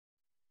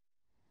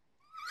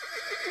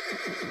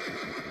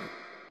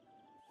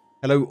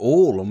Hello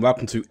all and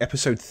welcome to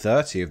episode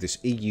 30 of this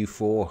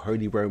EU4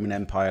 Holy Roman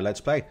Empire Let's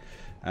Play.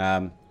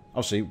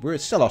 Obviously, we're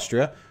still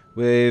Austria.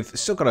 We've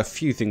still got a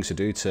few things to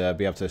do to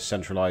be able to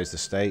centralise the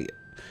state.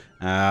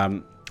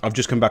 I've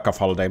just come back off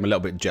holiday. I'm a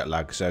little bit jet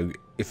lagged, so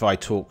if I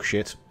talk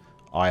shit,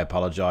 I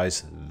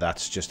apologise.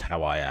 That's just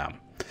how I am.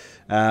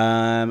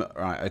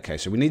 Right, okay,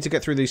 so we need to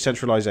get through these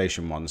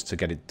centralisation ones to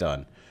get it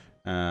done.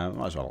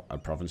 Might as well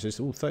add provinces.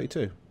 Ooh,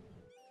 32.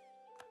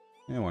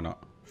 Yeah, why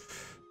not?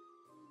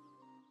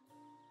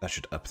 That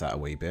should up that a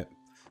wee bit.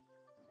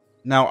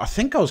 Now, I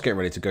think I was getting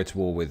ready to go to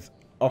war with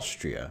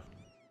Austria.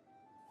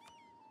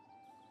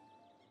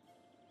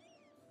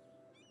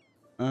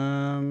 So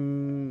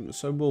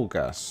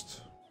Wolgast.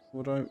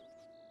 Would I...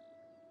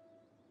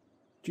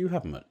 Do you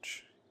have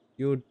much?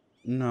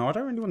 No, I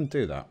don't really want to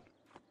do that.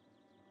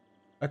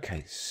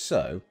 Okay,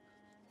 so...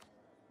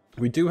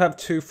 We do have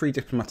 2 free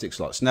diplomatic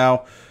slots.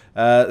 Now,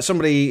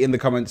 somebody in the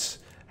comments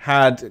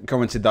had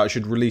commented that I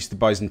should release the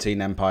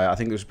Byzantine Empire. I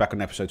think it was back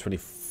on episode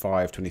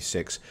 25,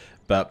 26.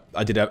 But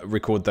I did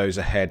record those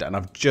ahead, and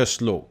I've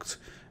just looked.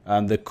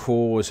 And the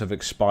cores have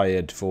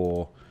expired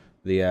for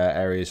the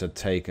areas I'd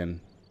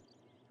taken.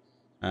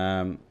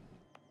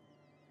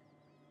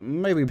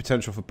 Maybe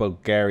potential for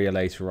Bulgaria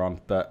later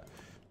on, but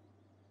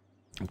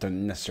I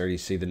don't necessarily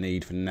see the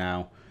need for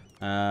now.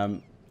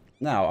 Now,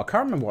 I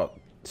can't remember what...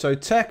 So,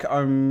 tech,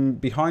 I'm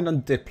behind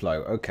on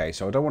Diplo. Okay,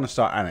 so I don't want to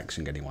start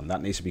annexing anyone.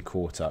 That needs to be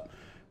caught up.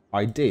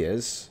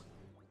 Ideas.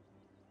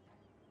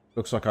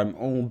 Looks like I'm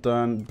all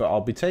done, but I'll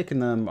be taking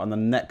them on the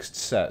next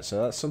set,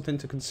 so that's something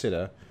to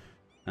consider.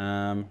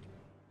 But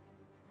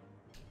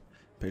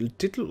it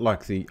did look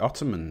like the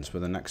Ottomans were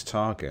the next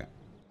target.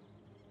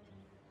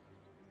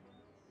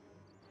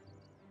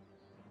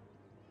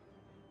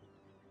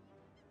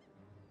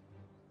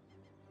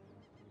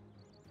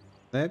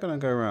 They're going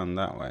to go around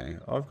that way.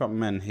 I've got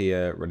men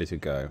here ready to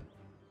go.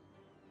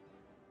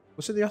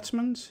 Was it the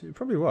Ottomans? It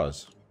probably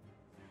was.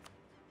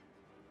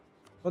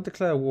 I'll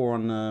declare war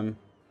on...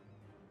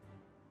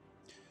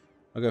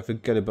 I'll go for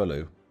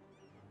Gelibolu.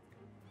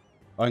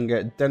 I can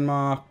get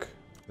Denmark,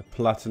 the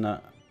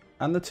Palatinate,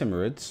 and the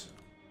Timurids.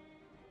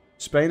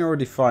 Spain are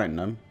already fighting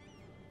them.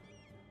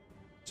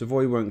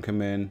 Savoy won't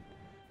come in.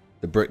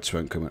 The Brits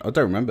won't come in. I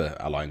don't remember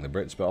allying the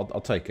Brits, but I'll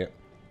take it.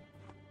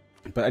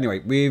 But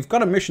anyway, we've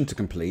got a mission to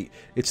complete.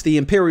 It's the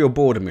Imperial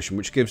Border mission,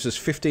 which gives us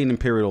 15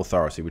 Imperial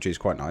Authority, which is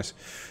quite nice.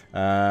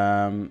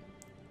 100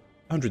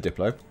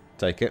 Diplo.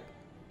 Take it.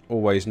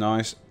 Always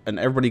nice. And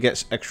everybody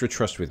gets extra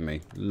trust with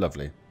me.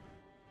 Lovely.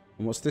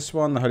 And what's this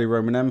one? The Holy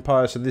Roman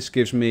Empire. So this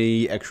gives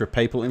me extra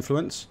papal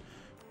influence.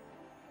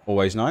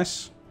 Always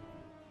nice.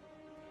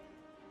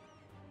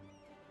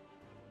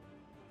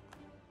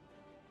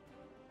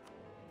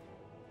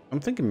 I'm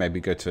thinking maybe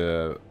go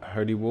to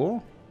Holy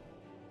War.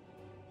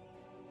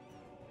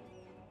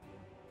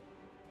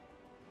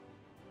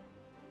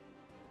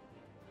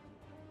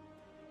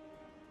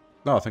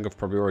 No, I think I've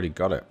probably already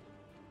got it.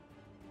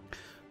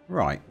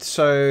 Right,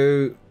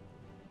 so...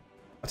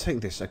 I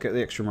take this, I get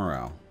the extra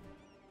morale.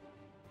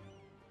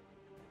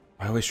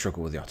 I always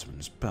struggle with the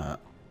Ottomans, but...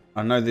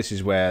 I know this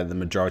is where the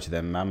majority of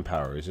their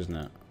manpower is, isn't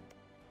it?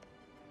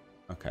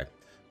 Okay.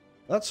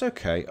 That's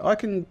okay. I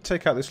can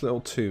take out this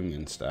little tomb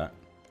instead.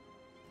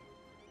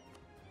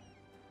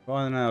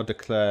 I now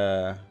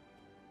declare...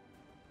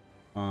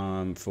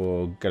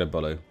 for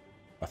Gelibolu,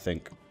 I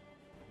think.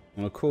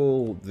 I'm going to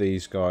call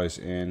these guys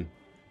in...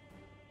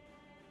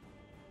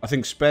 I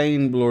think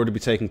Spain will already be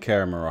taking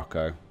care of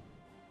Morocco.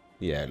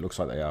 Yeah, it looks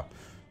like they are.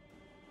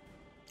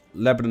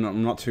 Lebanon,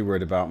 I'm not too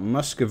worried about.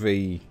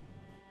 Muscovy.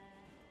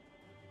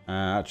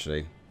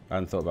 Actually, I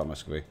hadn't thought about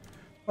Muscovy.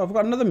 Oh, I've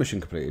got another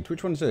mission completed.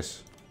 Which one's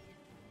this?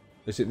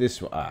 Is it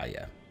this one? Ah,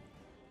 yeah.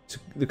 It's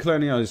the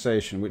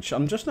colonialization, which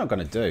I'm just not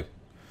going to do.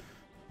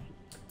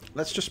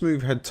 Let's just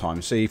move ahead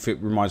time, see if it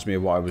reminds me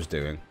of what I was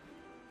doing.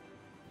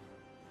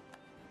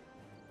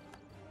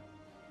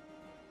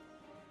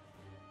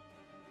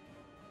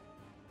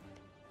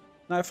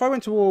 Now, if I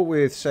went to war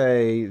with,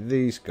 say,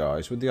 these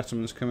guys, would the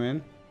Ottomans come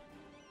in?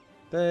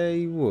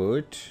 They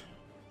would.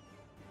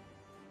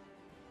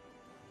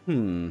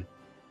 Do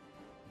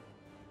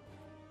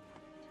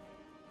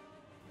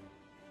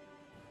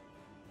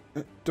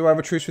I have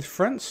a truce with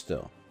France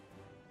still?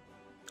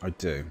 I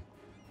do.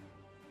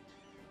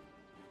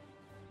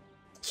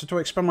 So do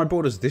I expand my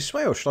borders this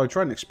way, or should I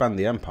try and expand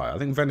the Empire? I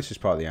think Venice is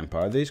part of the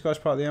Empire. Are these guys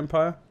part of the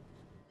Empire?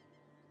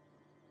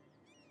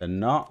 They're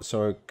not,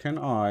 so can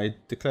I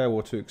declare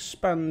war to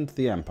expand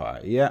the Empire?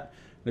 Yeah,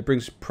 it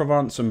brings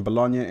Provence and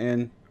Bologna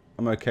in.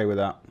 I'm okay with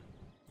that.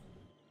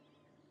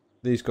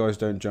 These guys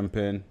don't jump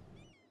in.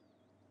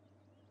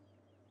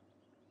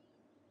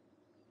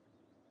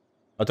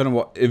 I don't know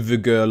what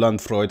Ewiger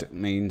Landfreud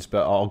means,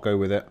 but I'll go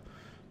with it.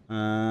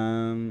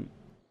 Yeah,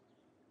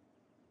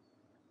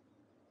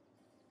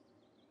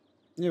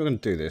 we're going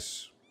to do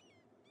this.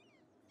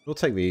 We'll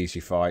take the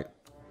easy fight.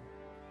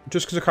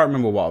 Just because I can't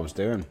remember what I was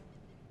doing.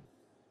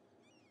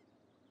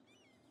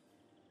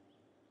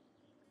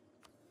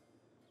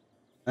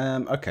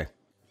 Okay.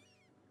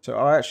 So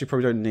I actually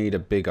probably don't need a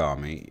big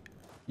army.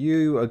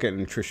 You are getting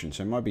nutrition,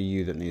 so it might be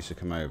you that needs to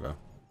come over.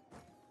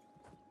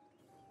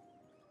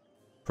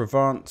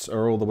 Provence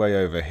are all the way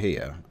over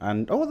here.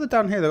 And, oh, they're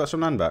down here. They've got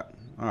some land back.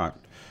 Alright.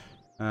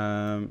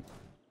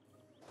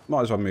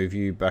 Might as well move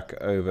you back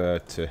over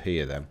to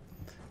here then.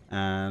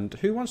 And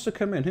who wants to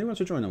come in? Who wants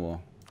to join the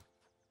war?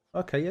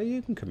 Okay, yeah,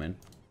 you can come in.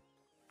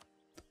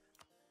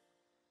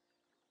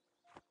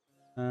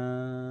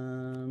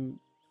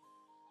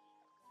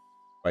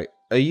 Wait,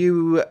 are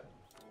you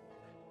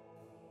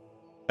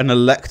an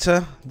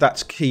elector?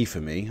 That's key for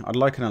me. I'd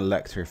like an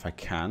elector if I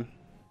can.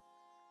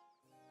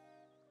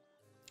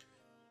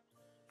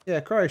 Yeah,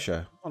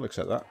 Croatia. I'll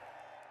accept that.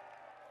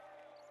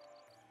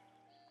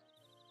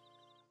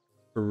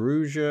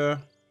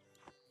 Perugia.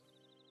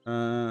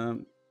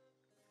 I'm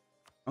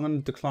going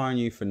to decline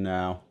you for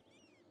now.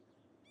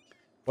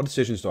 What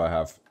decisions do I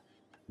have?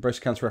 Embrace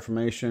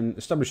Counter-Reformation.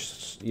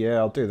 Establish... Yeah,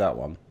 I'll do that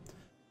one.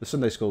 The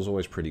Sunday school's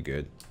always pretty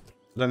good.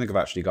 I don't think I've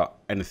actually got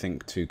anything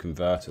to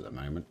convert at the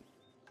moment.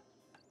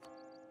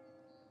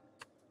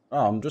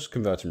 Oh, I'm just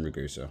converting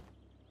Ragusa.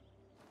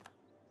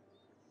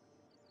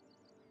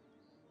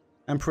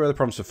 Emperor, the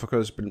promise of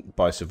fuckers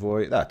by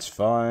Savoy. That's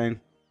fine.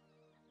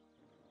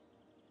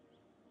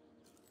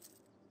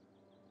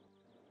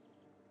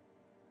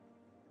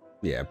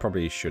 Yeah,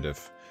 probably should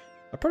have.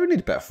 I probably need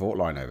a better fort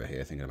line over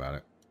here, thinking about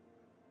it.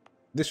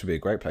 This would be a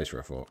great place for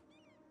a fort.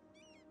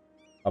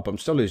 Oh, but I'm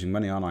still losing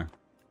money, aren't I?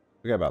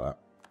 Forget about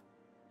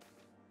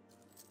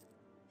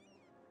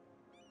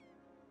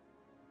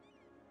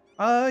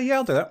that. Yeah,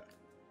 I'll do that.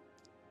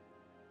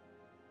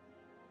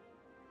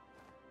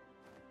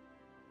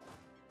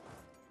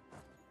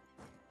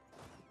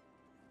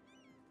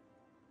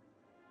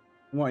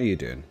 What are you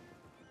doing?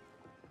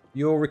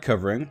 You're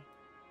recovering.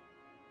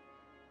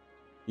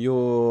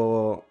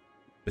 You're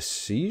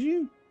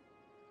besieging?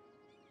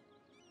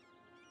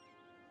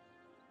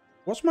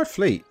 What's my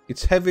fleet?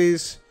 It's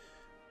heavies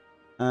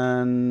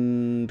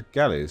and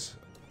galleys.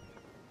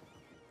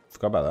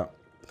 Forgot about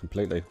that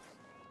completely.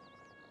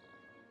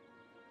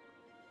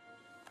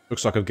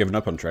 Looks like I've given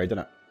up on trade,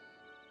 doesn't it?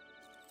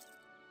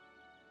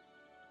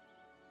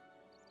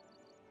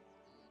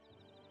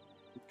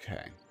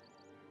 Okay.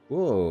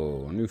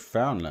 Whoa,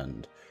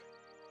 Newfoundland.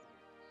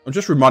 I'm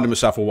just reminding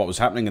myself of what was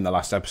happening in the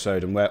last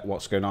episode and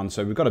what's going on.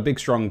 So we've got a big,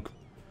 strong...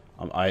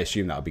 I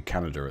assume that'll be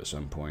Canada at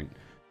some point.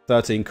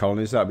 13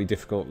 colonies, that'll be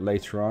difficult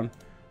later on.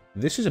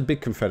 This is a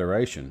big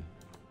confederation.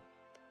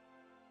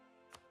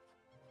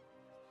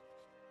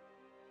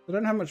 They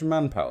don't have much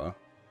manpower,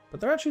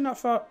 but they're actually not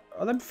far...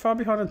 Are they far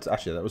behind?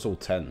 Actually, that was all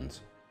 10s.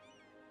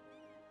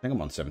 I think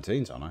I'm on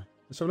 17s, aren't I?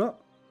 Let's have a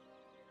look.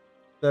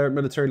 They're at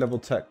military level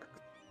tech.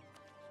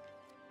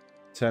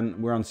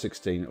 10, we're on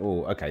 16.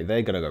 Oh, okay,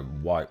 they're going to go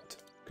wiped.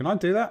 Can I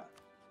do that?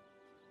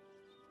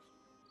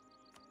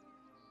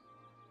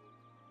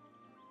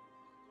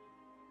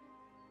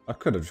 I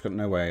could have just got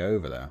no way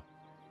over there.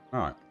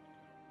 Alright.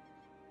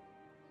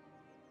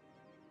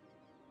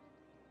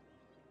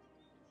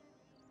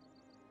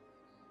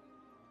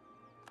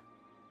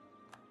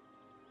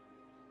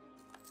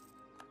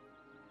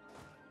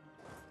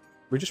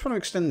 We just want to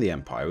extend the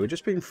empire. We're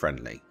just being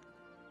friendly.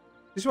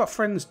 This is what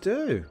friends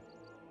do.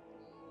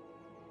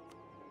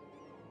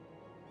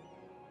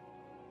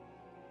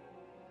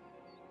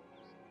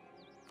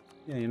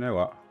 Yeah, you know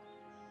what?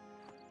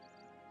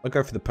 I'll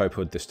go for the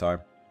Popehood this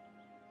time.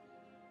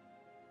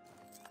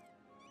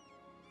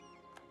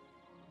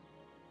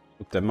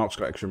 Denmark's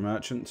got extra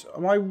merchants.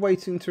 Am I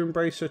waiting to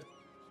embrace it?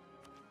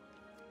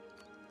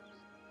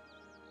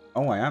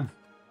 Oh, I am.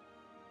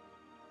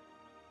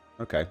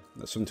 Okay,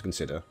 that's something to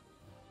consider.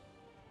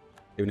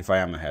 Even if I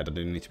am ahead, I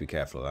do need to be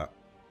careful of that.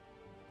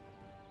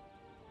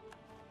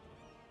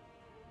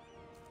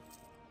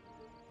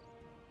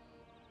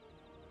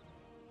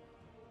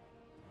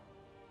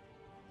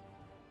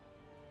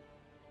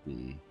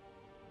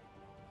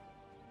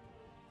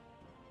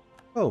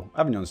 Oh,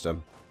 Avignon's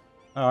done.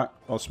 Alright,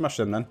 I'll smash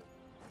them then.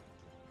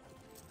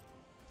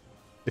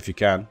 If you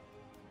can.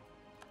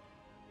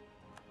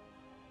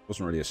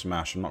 Wasn't really a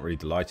smash. I'm not really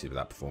delighted with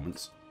that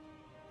performance.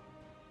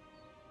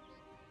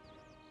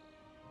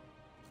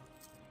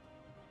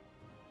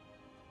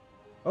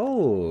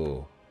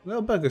 Oh,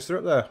 little buggers, they're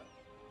up there.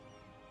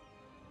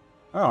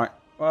 Alright,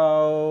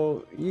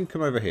 well, you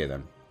come over here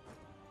then.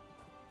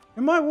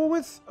 Who am I at war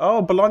with?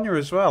 Oh, Bologna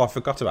as well. I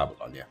forgot about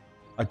Bologna.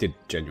 I did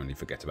genuinely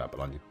forget about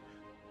Bologna.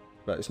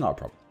 But it's not a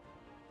problem.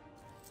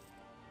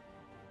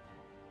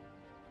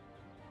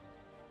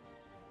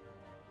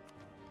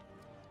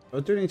 I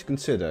do need to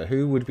consider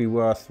who would be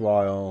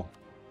worthwhile.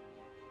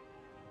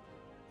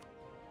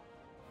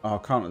 Oh, I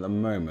can't at the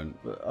moment,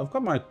 but I've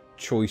got my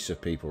choice of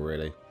people,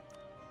 really.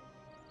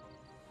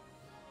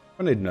 If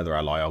I need another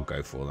ally, I'll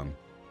go for them.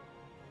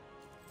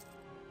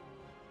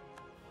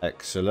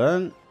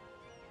 Excellent.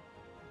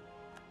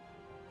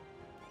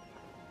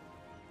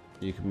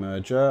 You can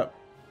merge up.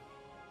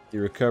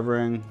 You're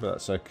recovering, but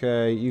that's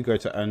okay. You go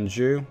to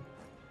Anjou.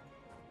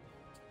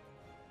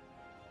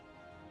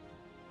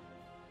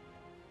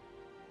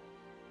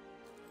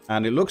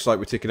 And it looks like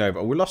we're ticking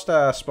over. We lost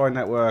our spy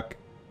network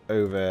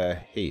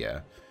over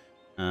here.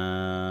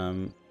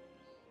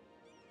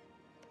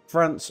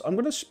 France, I'm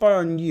going to spy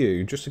on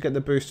you just to get the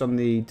boost on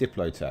the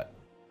Diplotech.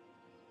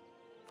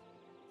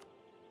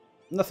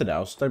 Nothing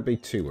else. Don't be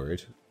too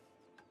worried.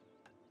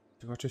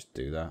 Do I just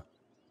do that?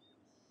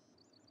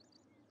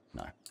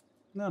 No.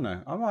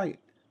 No.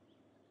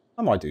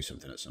 I might do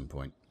something at some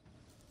point.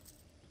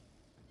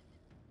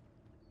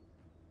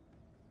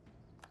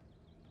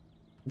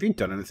 Have you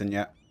done anything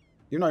yet?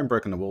 You've not even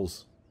broken the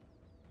walls.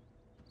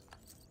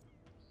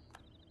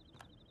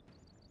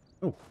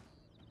 Oh.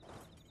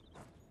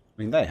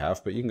 I mean, they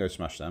have, but you can go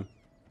smash them.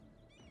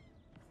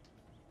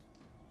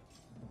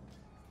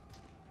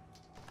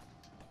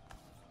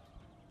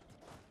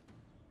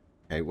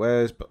 Okay,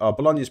 where's... Oh,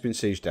 Bologna's been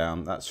sieged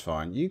down. That's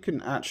fine. You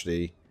can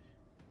actually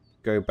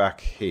go back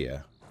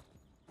here.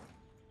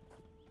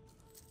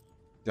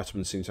 The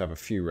Ottomans seem to have a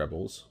few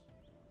rebels.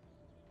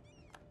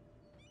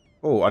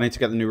 Oh, I need to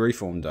get the new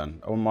reform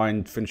done. I wouldn't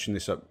mind finishing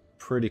this up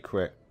pretty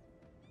quick.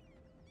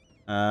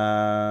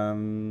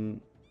 Do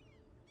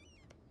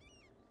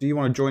you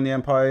want to join the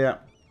Empire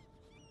yet?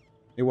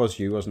 It was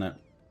you, wasn't it?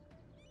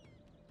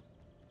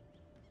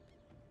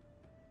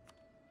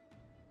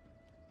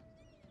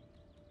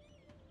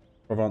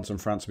 Provence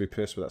and France will be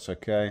pissed, but that's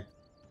okay.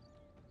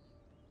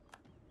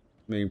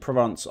 I mean,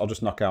 Provence, I'll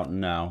just knock out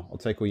now. I'll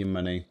take all your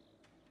money.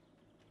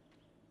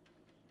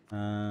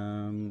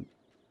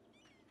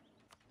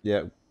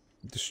 Yeah,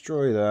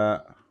 destroy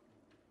that.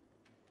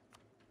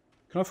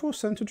 Can I force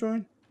them to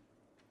join?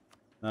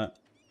 No.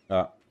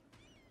 Ah.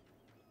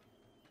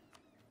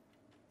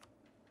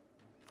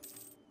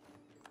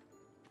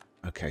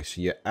 Okay,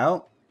 so you're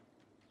out.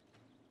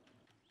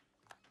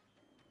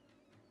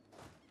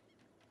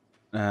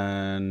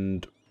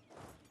 And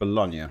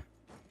Bologna,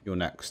 you're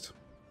next.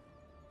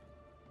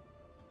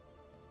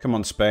 Come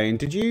on, Spain.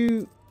 Did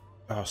you...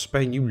 Oh,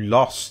 Spain, you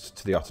lost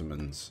to the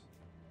Ottomans.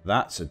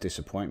 That's a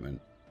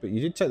disappointment. But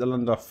you did take the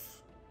land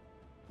off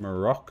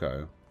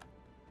Morocco.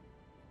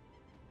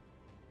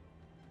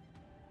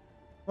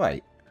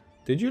 Wait,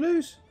 did you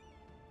lose?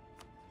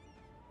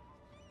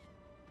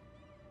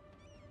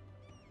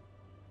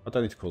 I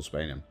don't need to call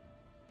Spain in.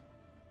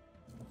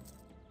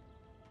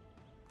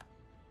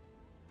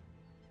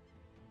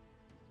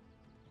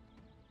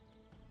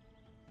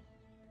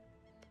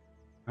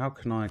 How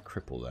can I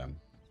cripple them?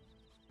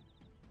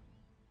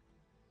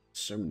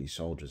 So many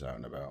soldiers out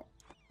and about.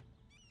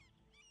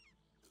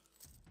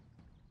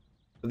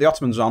 But the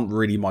Ottomans aren't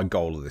really my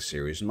goal of this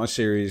series. In my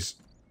series,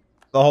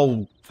 the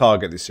whole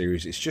target of this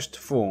series is just to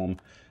form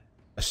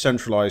a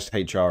centralised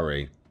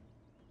HRE. If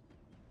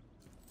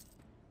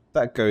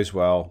that goes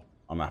well,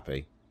 I'm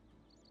happy.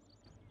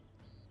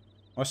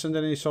 Am I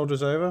sending any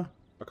soldiers over?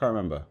 I can't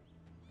remember.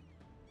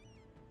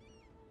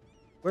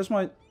 Where's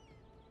my...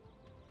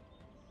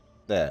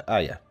 There. Ah,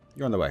 yeah.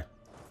 You're on the way.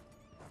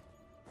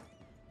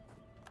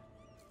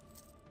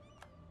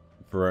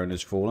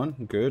 Verona's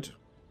fallen. Good.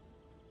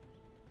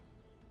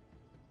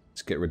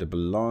 Let's get rid of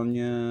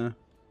Bologna.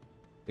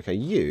 Okay,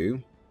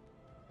 you...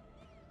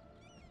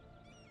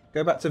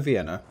 Go back to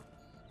Vienna.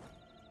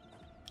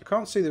 I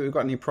can't see that we've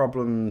got any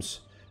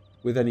problems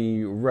with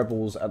any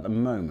rebels at the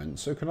moment.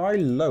 So can I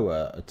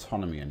lower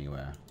autonomy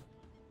anywhere?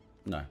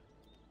 No.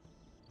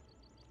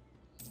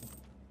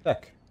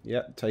 Heck.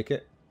 Yeah, take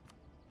it.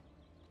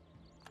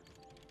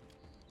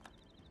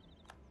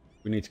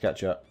 We need to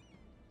catch up.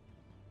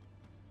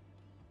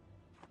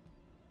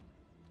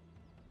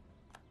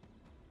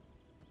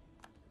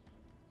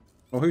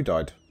 Oh, who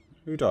died?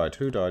 Who died?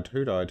 Who died?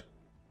 Who died?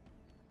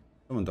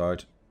 Someone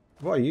died.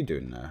 What are you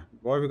doing there?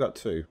 Why have we got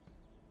two?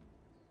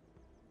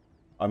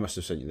 I must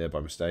have sent you there by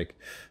mistake.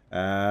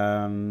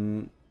 Yeah,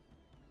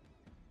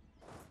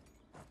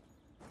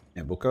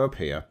 we'll go up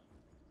here.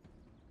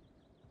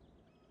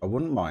 I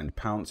wouldn't mind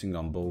pouncing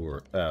on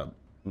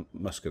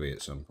Muscovy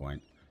at some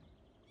point.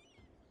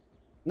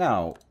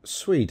 Now,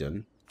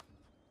 Sweden.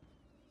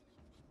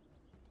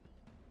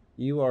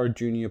 You are a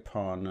junior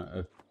partner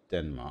of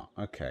Denmark.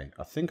 Okay,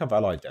 I think I've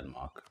allied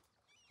Denmark.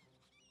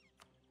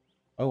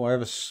 Oh, I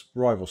have a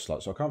rival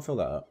slot, so I can't fill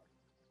that up.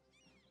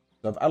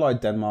 So I've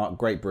allied Denmark,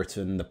 Great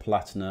Britain, the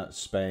Palatinate,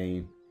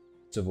 Spain,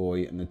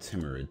 Savoy, and the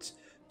Timurids.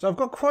 So I've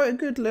got quite a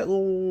good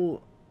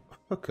little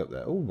hook up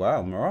there. Oh,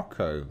 wow,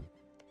 Morocco.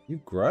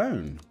 You've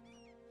grown.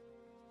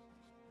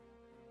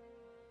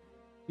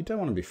 You don't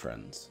want to be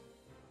friends.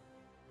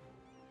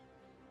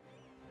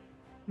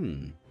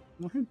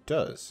 Well, who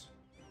does?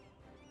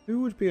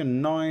 Who would be a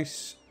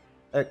nice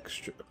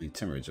extra... I mean,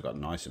 Timurids have got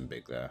nice and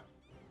big there.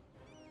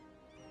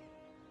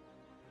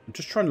 I'm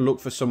just trying to look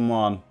for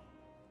someone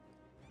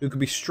who could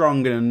be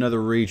strong in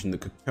another region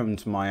that could come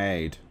to my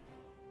aid.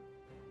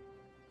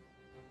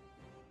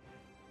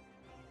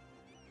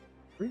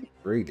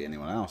 Really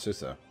anyone else, is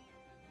there?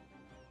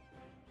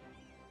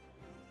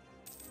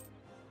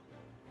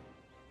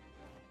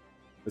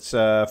 Let's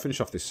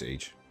finish off this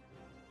siege.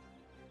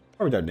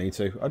 Probably don't need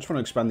to. I just want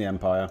to expand the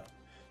empire.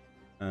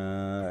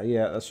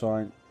 Yeah, that's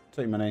fine.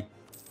 Take money.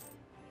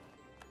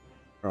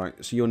 Right,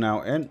 so you're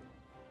now in.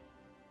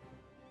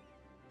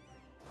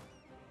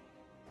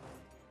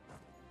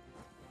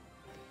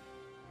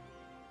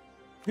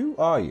 Who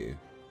are you?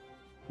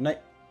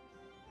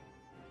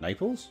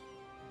 Naples?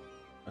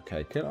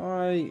 Okay, can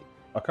I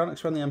can't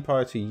expand the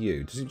empire to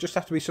you. Does it just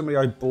have to be somebody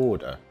I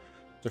border?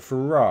 So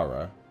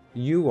Ferrara,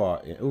 you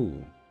are...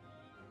 Ooh.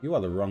 You are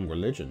the wrong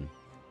religion.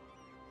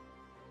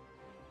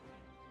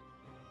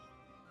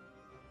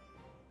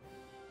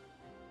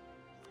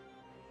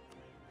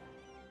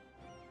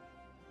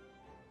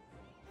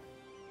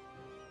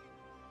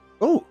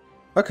 Oh,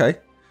 okay.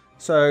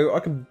 So I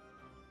can...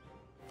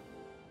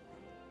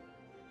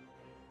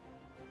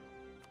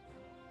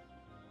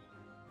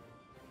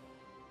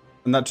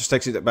 And that just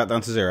takes it back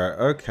down to 0.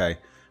 Okay.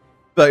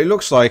 But it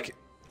looks like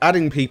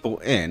adding people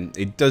in,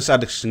 it does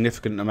add a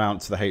significant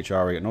amount to the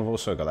HRE. And I've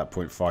also got that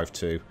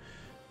 0.52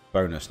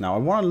 bonus. Now, I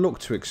want to look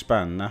to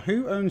expand. Now,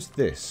 who owns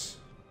this?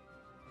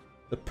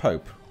 The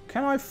Pope.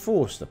 Can I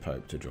force the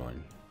Pope to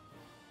join?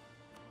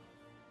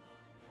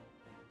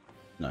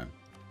 No.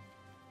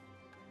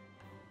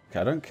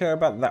 Okay, I don't care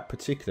about that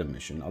particular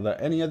mission. Are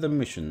there any other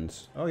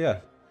missions? Oh,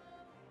 yeah.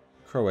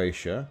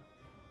 Croatia.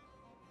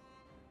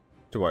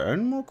 Do I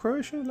own more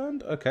Croatia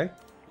land? Okay,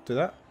 do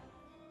that.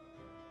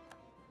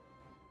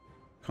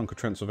 Conquer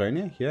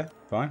Transylvania. Yeah,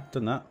 fine.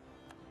 Done that.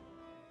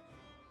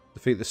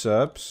 Defeat the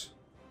Serbs.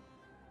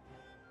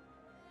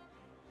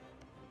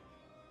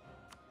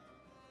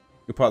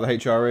 You're part of the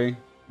HRE.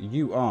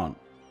 You aren't.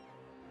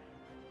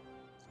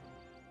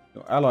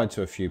 You're allied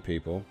to a few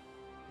people.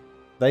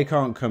 They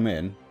can't come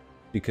in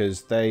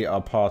because they are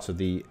part of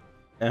the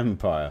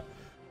Empire.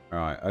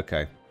 Alright,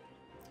 okay.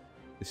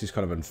 This is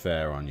kind of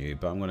unfair on you,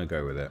 but I'm going to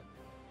go with it.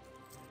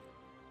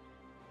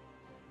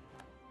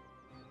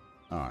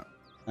 Alright.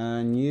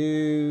 And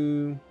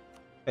you...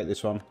 take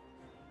this one.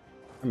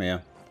 Come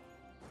here.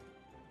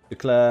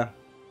 Declare.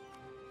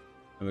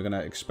 And we're going to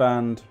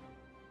expand.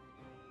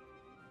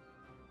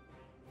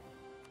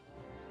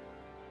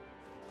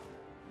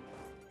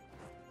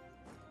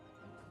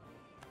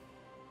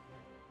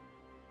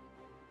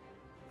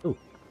 Ooh.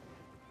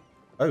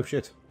 Oh,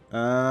 shit.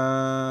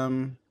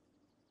 Can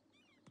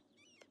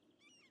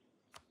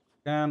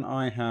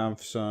I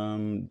have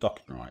some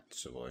docking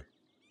rights, boy?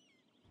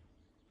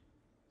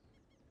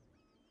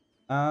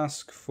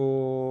 Ask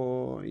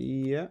for...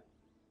 yeah.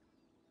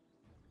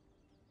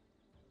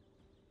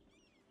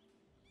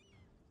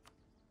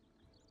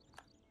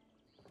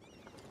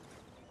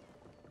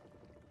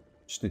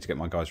 Just need to get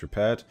my guys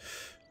repaired.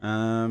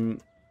 And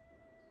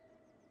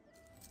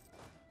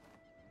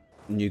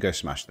you go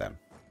smash them.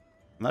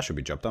 And that should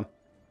be job done.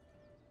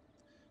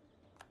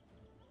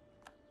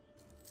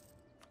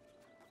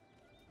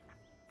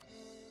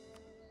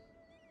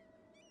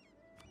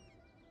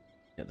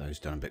 Get those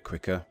done a bit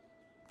quicker.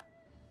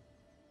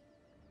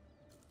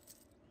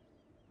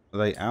 Are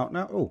they out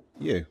now? Oh,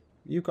 you.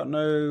 You've got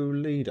no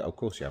leader. Of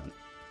course you haven't.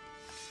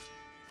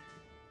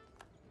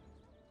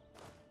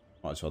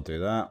 Might as well do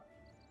that.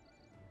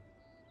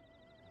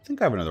 I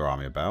think I have another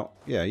army about.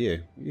 Yeah,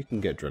 you. You can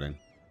get drilling.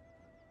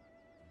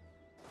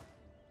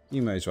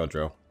 You may as well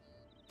drill.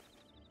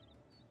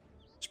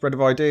 Spread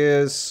of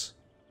ideas.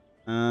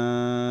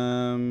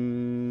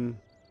 I'm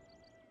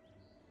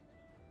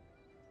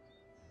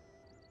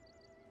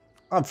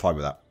fine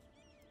with that.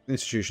 The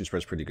institution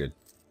spread's pretty good.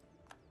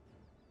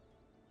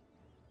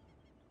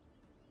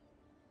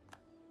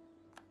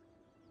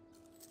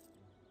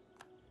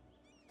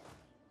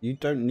 You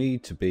don't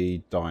need to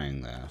be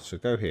dying there, so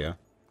go here.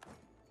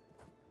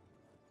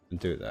 And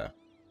do it there.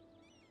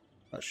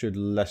 That should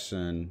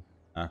lessen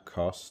our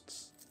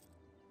costs.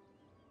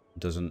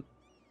 Doesn't.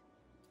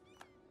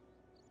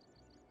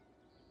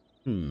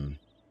 I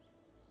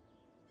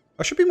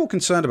should be more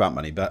concerned about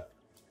money, but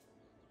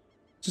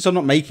since I'm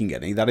not making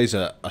any, that is,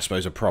 I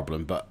suppose, a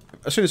problem. But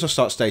as soon as I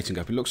start stating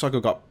up, it looks like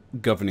I've got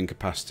governing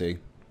capacity.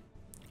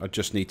 I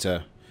just need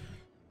to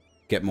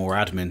get more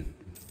admin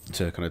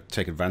to kind of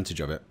take advantage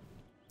of it.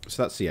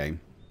 So that's the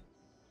aim.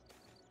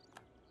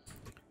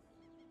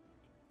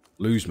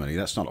 Lose money,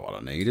 that's not what I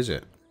need, is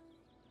it?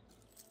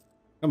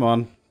 Come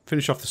on,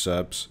 finish off the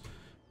Serbs.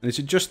 And is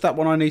it just that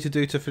one I need to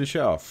do to finish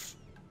it off?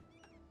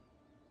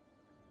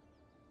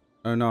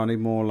 Oh no, I need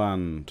more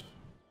land.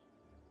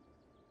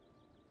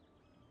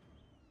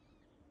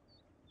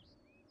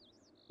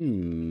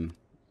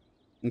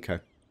 Okay.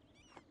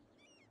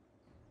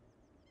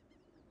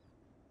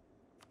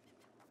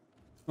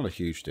 Not a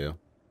huge deal.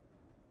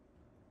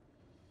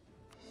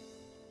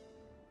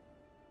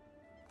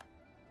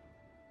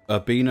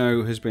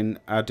 Urbino has been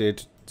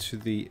added to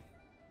the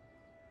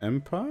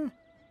Empire?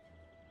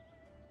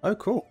 Oh,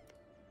 cool.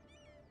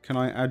 Can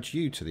I add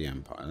you to the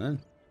Empire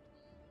then?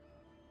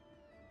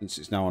 Since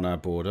it's now on our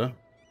border.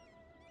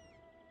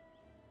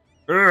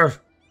 Urgh!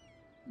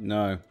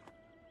 No.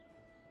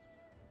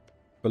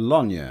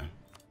 Bologna.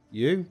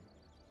 You?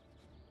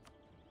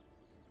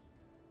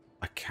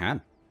 I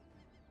can.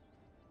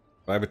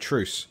 I have a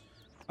truce.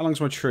 How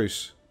long's my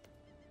truce?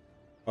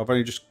 I've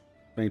only just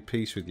made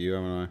peace with you,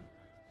 haven't I?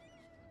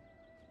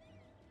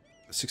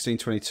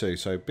 1622,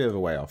 so a bit of a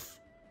way off.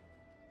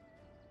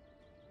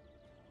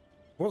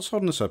 What's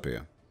holding us up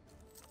here?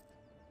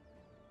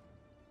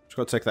 Just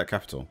got to take that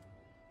capital.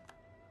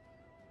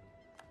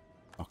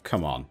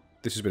 Come on.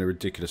 This has been a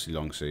ridiculously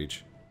long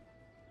siege.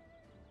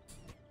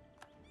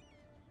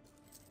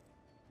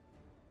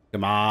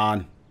 Come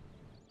on.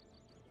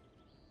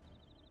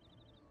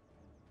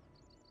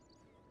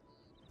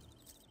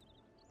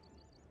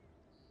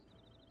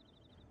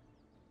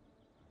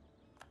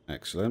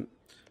 Excellent.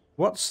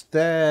 What's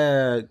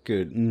their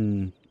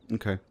good?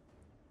 Okay.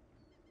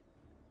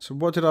 So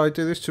what did I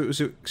do this to?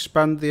 Was it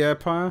expand the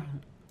empire?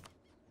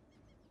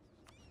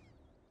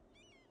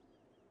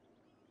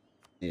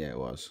 Yeah, it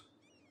was.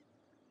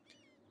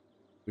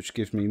 Which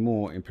gives me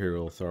more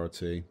imperial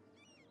authority.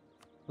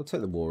 I'll take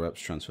the war reps,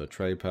 transfer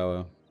trade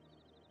power.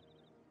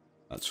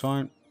 That's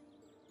fine.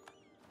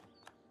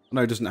 I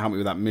know it doesn't help me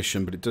with that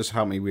mission, but it does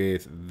help me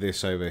with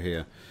this over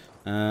here.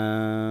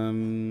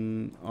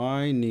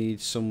 I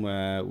need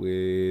somewhere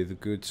with a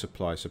good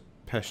supply, so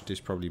Pest is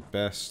probably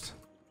best.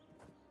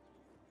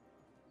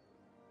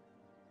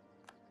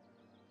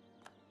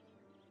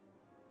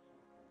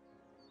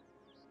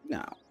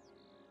 Now,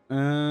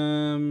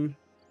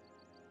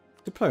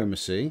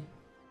 diplomacy.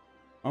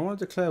 I want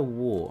to declare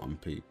war on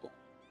people.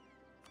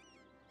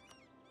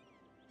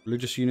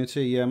 Religious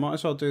unity, yeah, might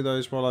as well do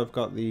those while I've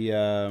got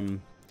the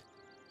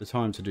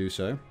time to do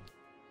so.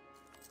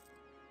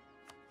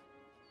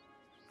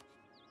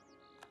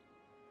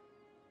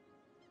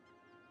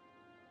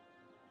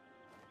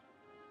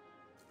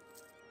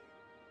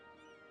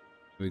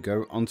 We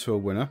go onto a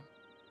winner.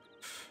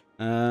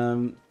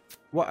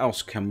 What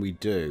else can we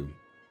do?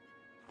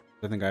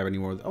 I don't think I have any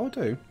more. Oh, I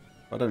do.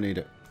 I don't need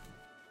it.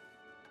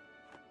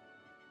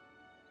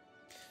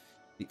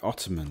 The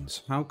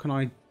Ottomans. How can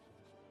I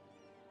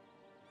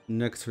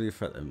negatively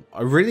affect them?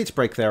 I really need to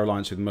break their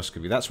alliance with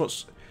Muscovy. That's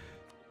what's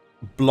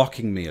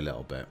blocking me a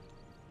little bit.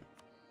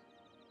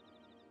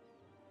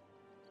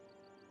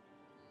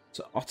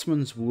 So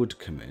Ottomans would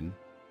come in.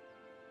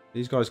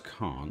 These guys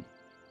can't.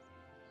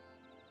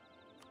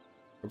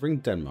 I'll bring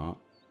Denmark.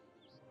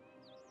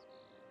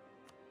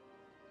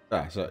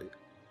 But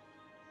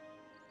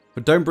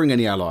don't bring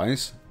any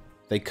allies.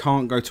 They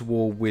can't go to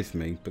war with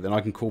me, but then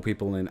I can call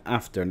people in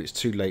after, and it's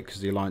too late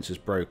because the alliance is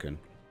broken.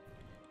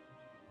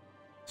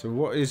 So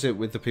what is it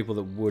with the people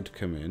that would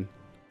come in?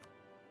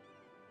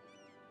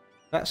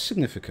 That's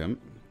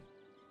significant.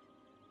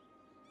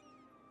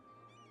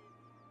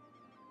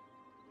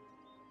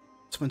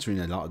 Someone's in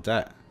a lot of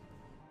debt.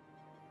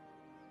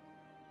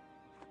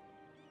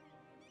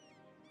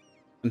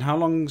 And how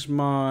long's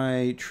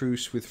my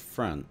truce with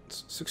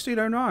France?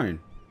 1609.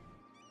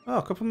 Oh,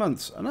 a couple of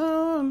months. Oh,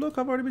 no, look,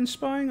 I've already been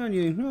spying on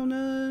you. Oh,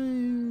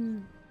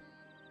 no.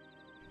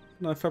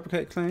 Can I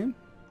fabricate a claim?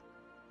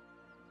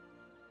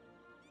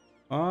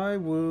 I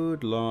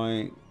would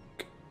like...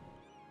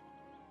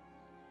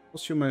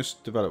 What's your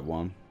most developed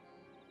one?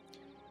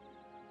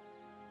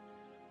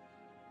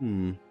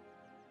 Maybe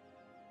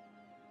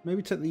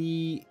take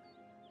the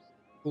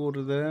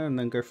border there and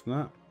then go from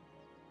that.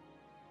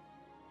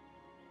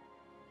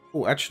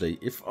 Oh, actually,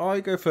 if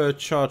I go for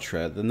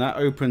Chartres, then that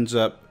opens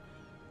up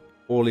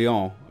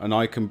Orléans, and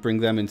I can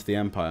bring them into the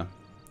Empire.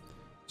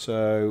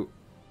 So,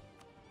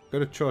 go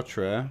to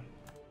Chartres,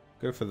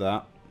 go for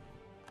that.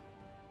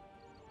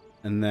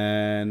 And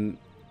then...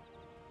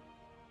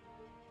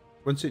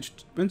 When's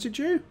it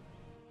due?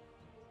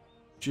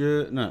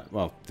 No,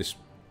 well, this...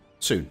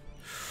 Soon.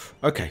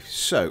 Okay,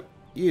 so,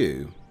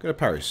 you go to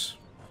Paris.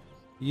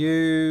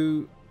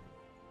 You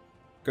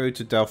go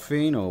to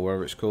Dauphine, or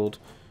wherever it's called.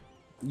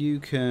 You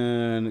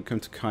can come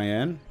to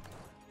Cayenne.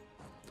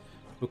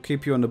 We'll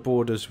keep you on the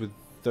borders with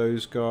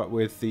those guys,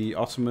 with the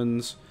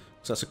Ottomans,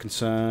 because that's a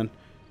concern.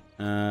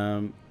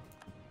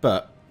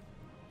 But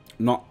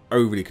not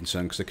overly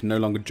concerned, because they can no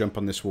longer jump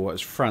on this war,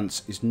 as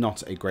France is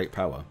not a great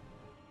power.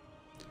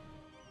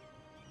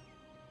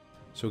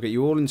 So we'll get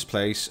you all into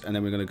place, and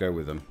then we're going to go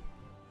with them.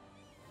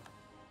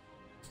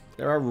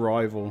 They're our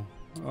rival.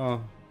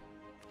 Oh,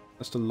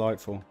 that's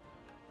delightful.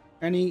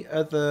 Any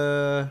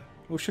other...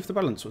 We'll shift the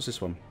balance. What's this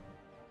one?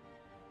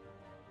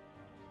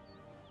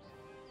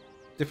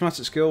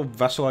 Diplomatic skill,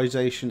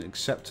 vassalization,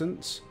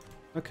 acceptance.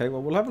 Okay,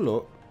 well, we'll have a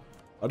look.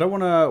 I don't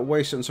want to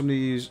waste it on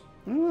somebody who's...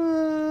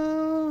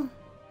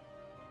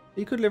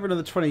 he could live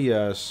another 20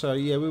 years, so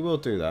yeah, we will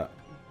do that.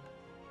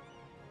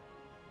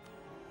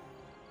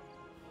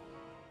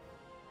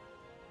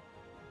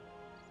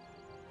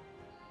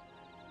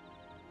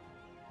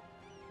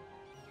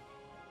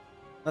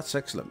 That's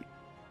excellent.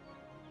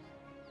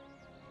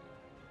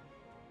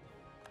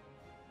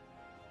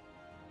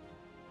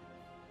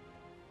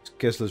 It's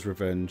Gesler's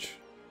revenge.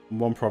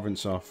 One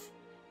province off.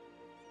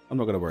 I'm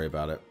not going to worry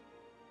about it.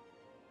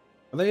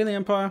 Are they in the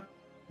Empire?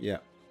 Yeah.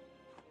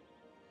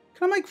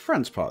 Can I make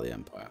France part of the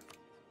Empire?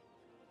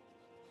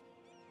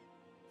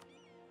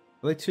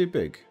 Are they too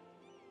big?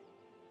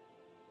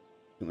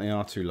 I think they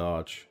are too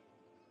large.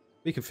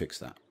 We can fix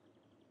that.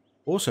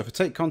 Also, if I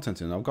take content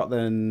in, I've got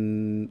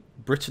then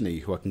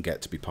Brittany, who I can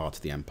get to be part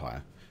of the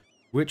Empire.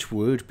 Which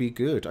would be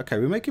good. Okay,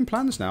 we're making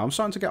plans now. I'm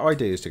starting to get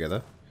ideas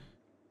together.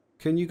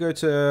 Can you go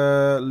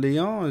to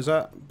Lyon? Is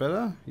that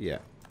better? Yeah,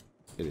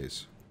 it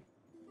is.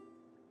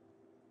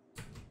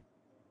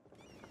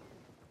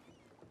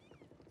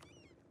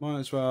 Might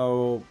as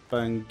well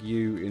bang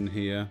you in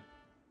here.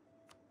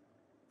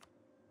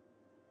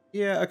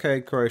 Yeah, okay,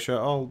 Croatia.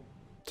 I'll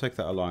take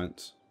that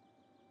alliance.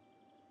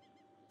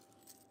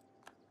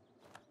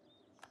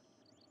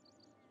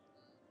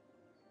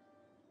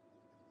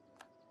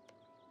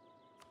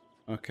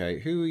 Okay,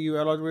 who are you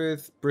allied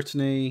with?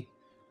 Brittany,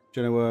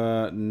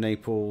 Genoa,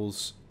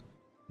 Naples,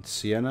 and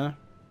Siena.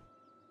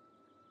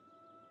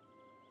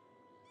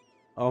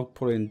 I'll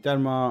put in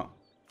Denmark,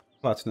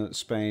 Palatinate,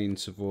 Spain,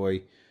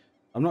 Savoy.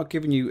 I'm not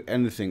giving you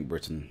anything,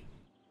 Britain.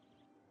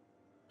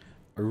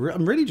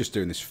 I'm really just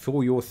doing this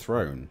for your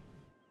throne.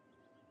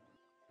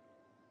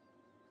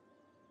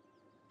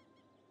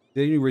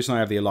 The only reason I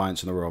have the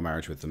alliance and the royal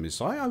marriage with them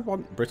is I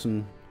want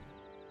Britain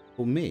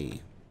for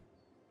me.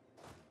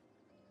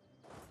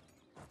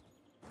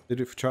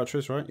 Did it for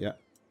Chartres, right? Yeah.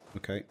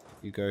 Okay,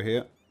 you go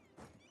here.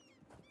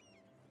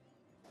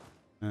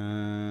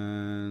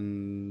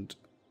 And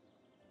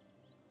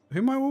who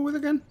am I war with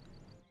again?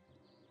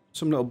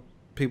 Some little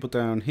people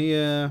down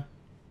here.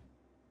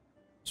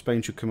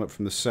 Spain should come up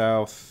from the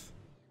south.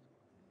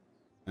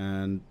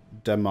 And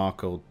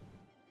Denmark will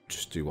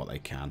just do what they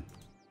can.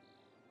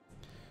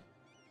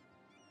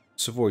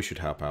 Savoy should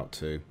help out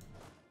too.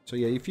 So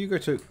yeah, if you go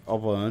to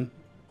Auvergne.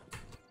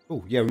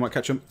 Oh, yeah, we might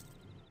catch them.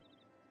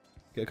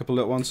 Get a couple of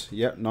little ones.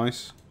 Yep,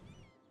 nice.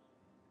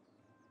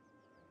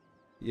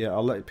 Yeah,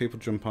 I'll let people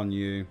jump on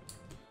you.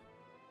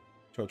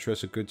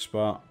 Chartres a good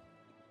spot.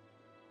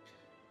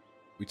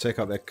 We take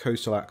out their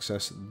coastal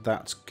access.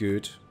 That's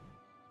good.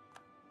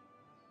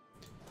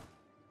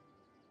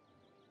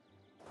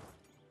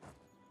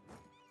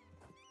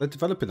 They're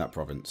developing that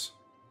province.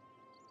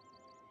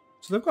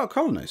 So they've got a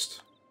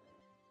colonist.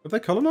 Have they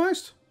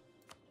colonised?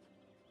 Do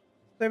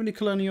they have any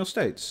colonial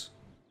states?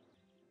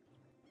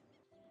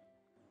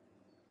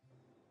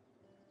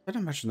 I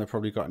don't imagine they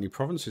probably got any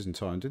provinces in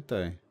time, did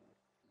they?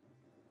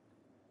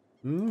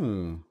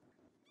 Ooh.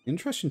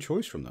 Interesting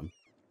choice from them.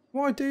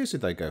 What ideas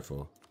did they go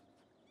for?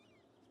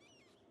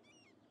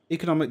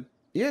 Economic...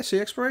 Yeah, see,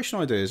 exploration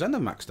ideas. And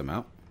they've maxed them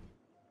out.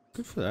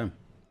 Good for them.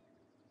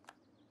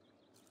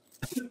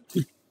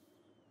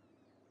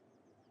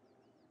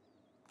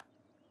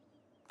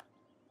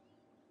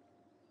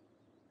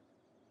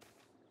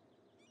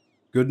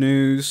 Good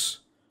news.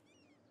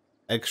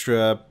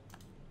 Extra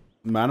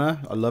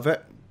mana. I love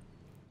it.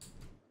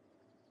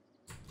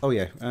 Oh,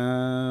 yeah.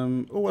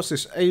 Oh, what's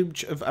this?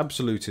 Age of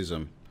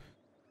Absolutism.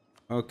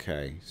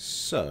 Okay,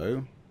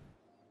 so...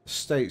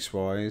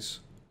 States-wise...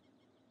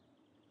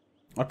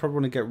 I probably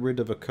want to get rid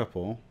of a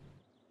couple.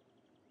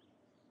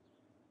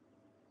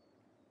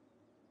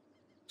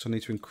 So I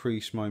need to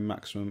increase my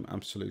maximum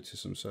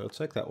absolutism. So I'll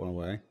take that one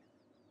away.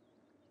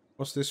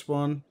 What's this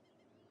one?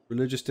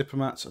 Religious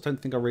diplomats. I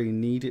don't think I really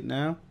need it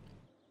now.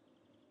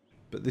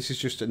 But this is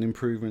just an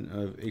improvement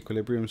of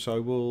equilibrium. So I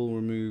will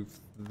remove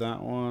that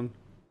one.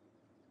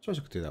 I suppose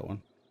I could do that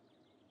one.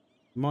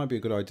 Might be a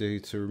good idea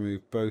to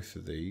remove both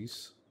of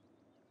these.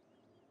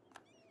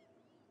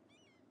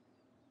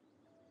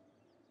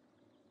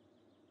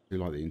 I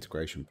do like the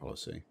integration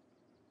policy.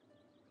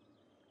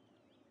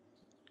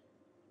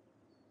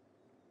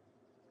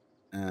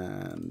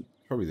 And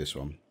probably this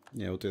one.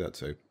 Yeah, we'll do that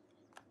too.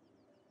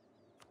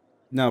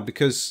 Now,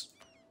 because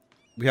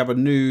we have a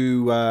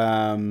new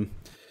a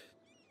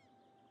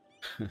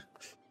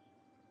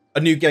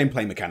new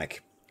gameplay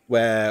mechanic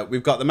where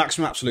we've got the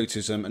maximum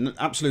absolutism, and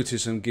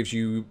absolutism gives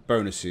you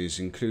bonuses,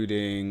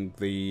 including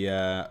the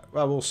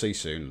well, we'll see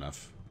soon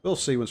enough. We'll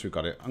see once we've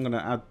got it. I'm going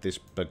to add this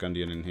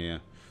Burgundian in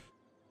here,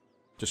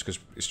 just because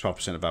it's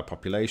 12% of our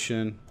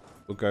population.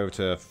 We'll go over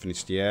to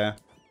Finisterre.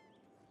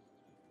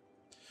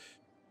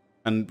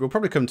 And we'll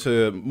probably come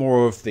to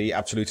more of the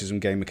absolutism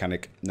game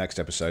mechanic next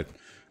episode.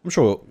 I'm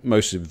sure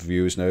most of the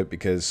viewers know it,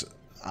 because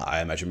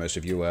I imagine most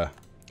of you are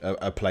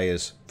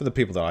players, for the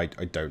people that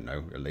I don't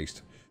know, at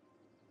least.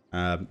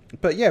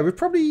 But yeah, we've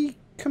probably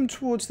come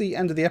towards the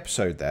end of the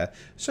episode there.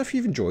 So if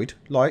you've enjoyed,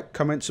 like,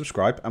 comment,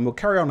 subscribe, and we'll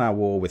carry on our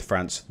war with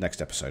France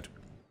next episode.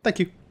 Thank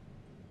you.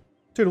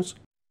 Toodles.